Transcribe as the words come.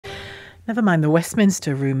Never mind the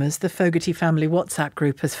Westminster rumours. The Fogarty family WhatsApp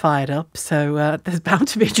group has fired up, so there's bound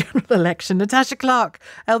to be a general election. Natasha Clark,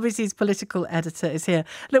 LBC's political editor, is here.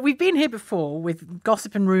 Look, we've been here before with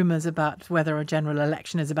gossip and rumours about whether a general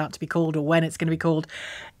election is about to be called or when it's going to be called.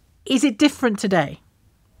 Is it different today?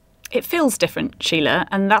 It feels different, Sheila,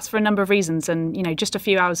 and that's for a number of reasons. And, you know, just a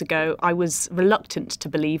few hours ago, I was reluctant to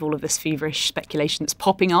believe all of this feverish speculation that's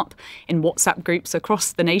popping up in WhatsApp groups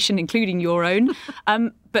across the nation, including your own.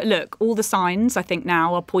 But look, all the signs, I think,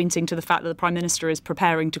 now are pointing to the fact that the Prime Minister is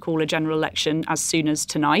preparing to call a general election as soon as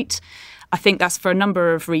tonight. I think that's for a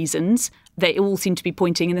number of reasons. They all seem to be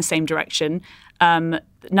pointing in the same direction.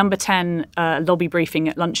 Number 10 lobby briefing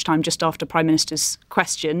at lunchtime just after Prime Minister's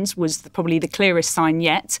questions was probably the clearest sign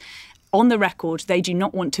yet. On the record, they do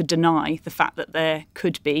not want to deny the fact that there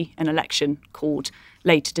could be an election called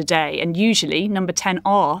later today. And usually, number 10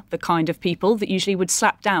 are the kind of people that usually would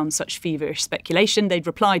slap down such feverish speculation. They'd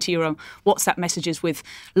reply to your WhatsApp messages with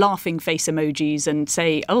laughing face emojis and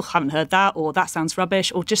say, oh, haven't heard that, or that sounds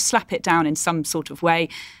rubbish, or just slap it down in some sort of way.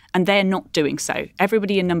 And they're not doing so.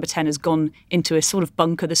 Everybody in number 10 has gone into a sort of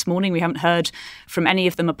bunker this morning. We haven't heard from any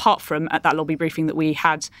of them apart from at that lobby briefing that we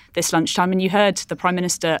had this lunchtime. And you heard the Prime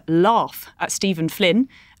Minister laugh at Stephen Flynn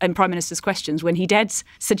and Prime Minister's questions when he did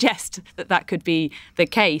suggest that that could be the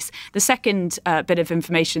case. The second bit of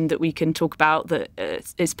information that we can talk about that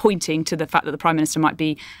is pointing to the fact that the Prime Minister might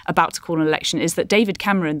be about to call an election is that David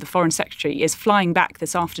Cameron, the Foreign Secretary, is flying back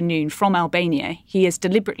this afternoon from Albania. He is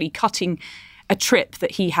deliberately cutting a trip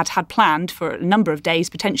that he had planned for a number of days,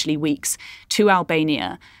 potentially weeks, to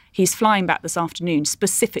Albania. He's flying back this afternoon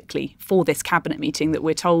specifically for this cabinet meeting that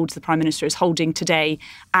we're told the Prime Minister is holding today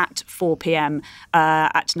at 4 p.m.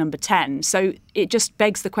 At number 10. So it just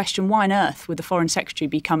begs the question, why on earth would the Foreign Secretary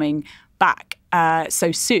be coming back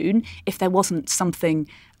so soon if there wasn't something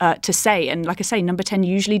to say? And like I say, number 10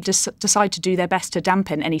 usually decide to do their best to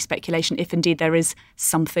dampen any speculation if indeed there is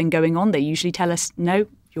something going on. They usually tell us, no,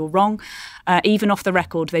 you're wrong. Even off the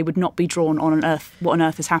record, they would not be drawn on what on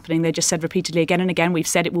earth is happening. They just said repeatedly again and again, we've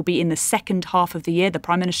said it will be in the second half of the year. The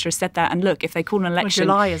Prime Minister has said that. And look, if they call an election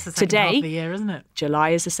July is the second today, half of the year, isn't it? July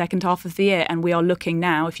is the second half of the year. And we are looking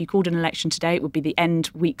now, if you called an election today, it would be the end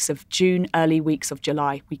weeks of June, early weeks of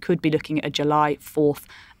July. We could be looking at a July 4th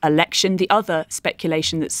election. The other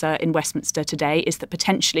speculation that's in Westminster today is that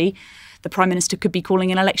potentially the Prime Minister could be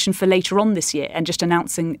calling an election for later on this year and just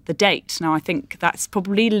announcing the date. Now, I think that's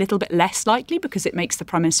probably a little bit less likely because it makes the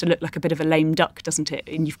Prime Minister look like a bit of a lame duck, doesn't it?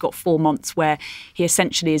 And you've got 4 months where he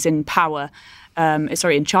essentially is in power.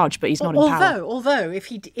 In charge, but he's not in power. Although,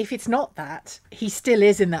 if it's not that, he still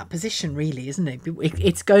is in that position, really, isn't it?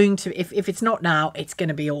 It's going to, if it's not now, it's going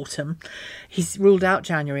to be autumn. He's ruled out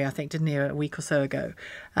January, I think, didn't he, a week or so ago?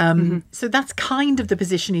 So that's kind of the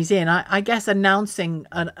position he's in. I guess announcing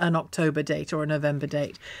an October date or a November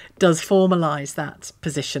date does formalise that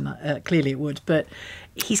position. Clearly it would, but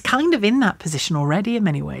he's kind of in that position already in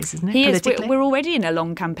many ways, isn't it? He is. We're already in a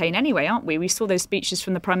long campaign anyway, aren't we? We saw those speeches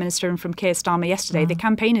from the Prime Minister and from Keir Starmer yesterday. The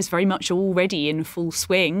campaign is very much already in full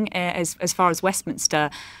swing as far as Westminster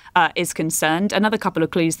is concerned. Another couple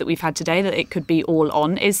of clues that we've had today that it could be all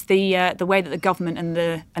on is the way that the government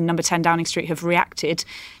and number 10 Downing Street have reacted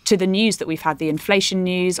to the news that we've had, the inflation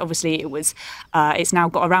news. Obviously, it's now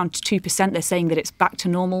got around 2%. They're saying that it's back to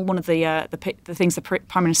normal. One of the things the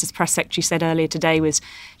Prime Minister's press secretary said earlier today was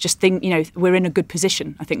we're in a good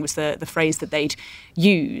position, I think was the phrase that they'd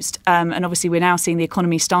used. And obviously, we're now seeing the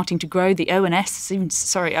economy starting to grow. The ONS,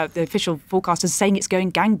 the official forecasters, saying it's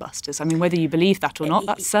going gangbusters. I mean, whether you believe that or not,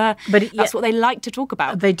 that's what they like to talk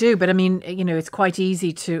about. They do, but I mean, it's quite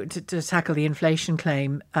easy to tackle the inflation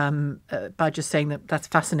claim by just saying that's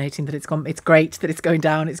fascinating that it's great that it's going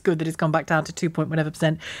down, it's good that it's gone back down to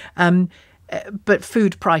 2.whatever%. But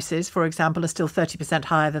food prices, for example, are still 30%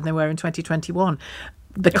 higher than they were in 2021.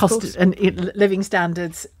 The cost and living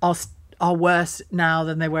standards are worse now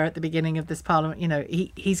than they were at the beginning of this parliament.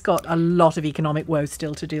 He's got a lot of economic woes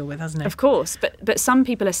still to deal with, hasn't he? Of course, but some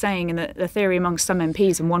people are saying, and the theory amongst some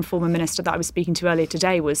MPs, and one former minister that I was speaking to earlier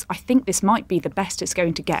today was, I think this might be the best it's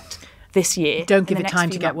going to get this year. Don't give it time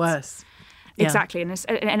to get worse. Yeah. Exactly. And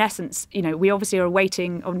in essence, we obviously are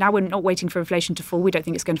waiting, or now we're not waiting for inflation to fall. We don't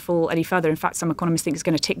think it's going to fall any further. In fact, some economists think it's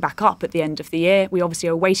going to tick back up at the end of the year. We obviously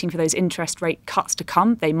are waiting for those interest rate cuts to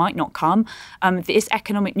come. They might not come. This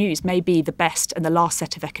economic news may be the best and the last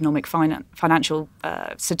set of economic financial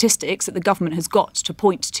statistics that the government has got to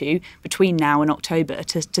point to between now and October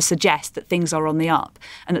to suggest that things are on the up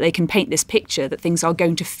and that they can paint this picture that things are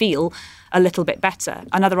going to feel a little bit better.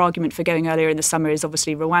 Another argument for going earlier in the summer is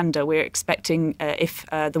obviously Rwanda. We're expecting expecting if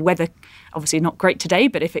the weather, obviously not great today,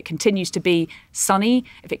 but if it continues to be sunny,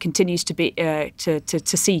 if it continues to be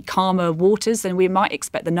to see calmer waters, then we might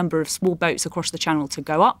expect the number of small boats across the channel to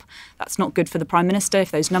go up. That's not good for the Prime Minister.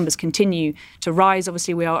 If those numbers continue to rise,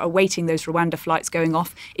 obviously we are awaiting those Rwanda flights going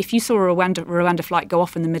off. If you saw a Rwanda flight go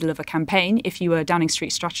off in the middle of a campaign, if you were a Downing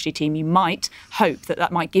Street strategy team, you might hope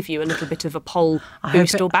that might give you a little bit of a poll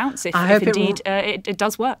boost or bounce if indeed it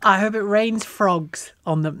does work. I hope it rains frogs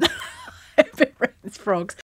on them. I hope it rains frogs.